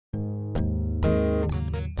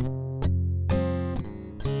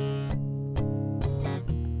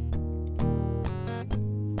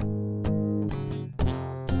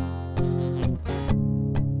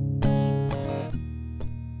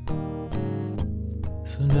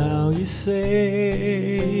So now you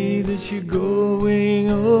say that you're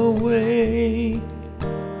going away.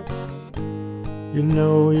 You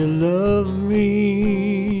know you love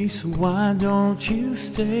me, so why don't you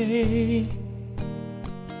stay?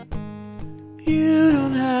 You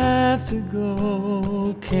don't have to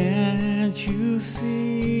go, can't you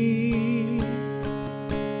see?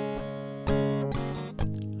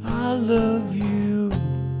 I love you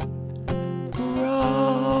for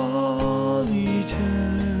all eternity.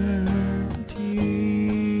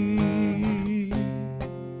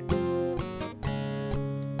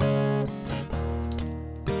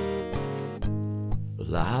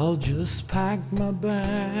 Well, I'll just pack my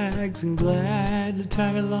bags and gladly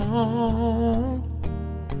tag along,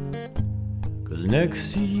 'cause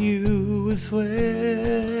next to you is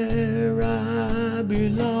where I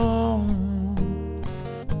belong.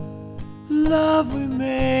 Love we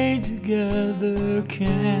made together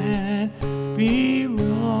can't be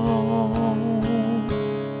wrong.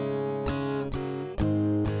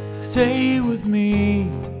 Stay with me,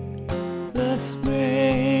 let's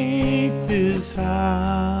make this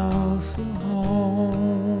house a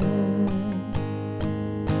home.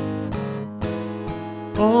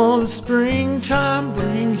 All the springtime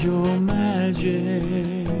brings your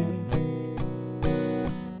magic,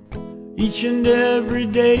 each and every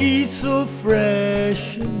day so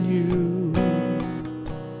fresh and new.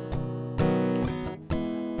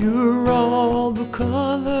 You're all the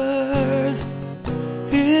colors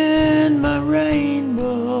in my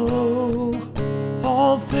rainbow.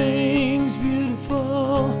 All things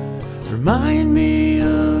beautiful remind me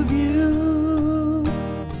of you.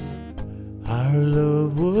 Our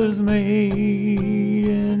love was made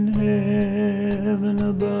in heaven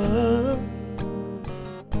above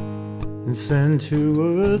and sent to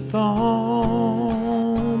earth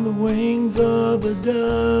on the wings of a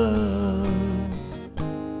dove.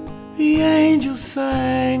 The angels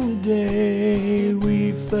sang the day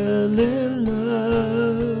we fell in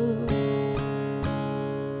love.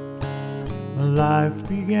 My life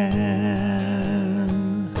began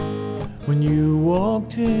when you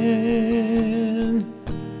walked in,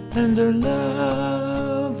 and our love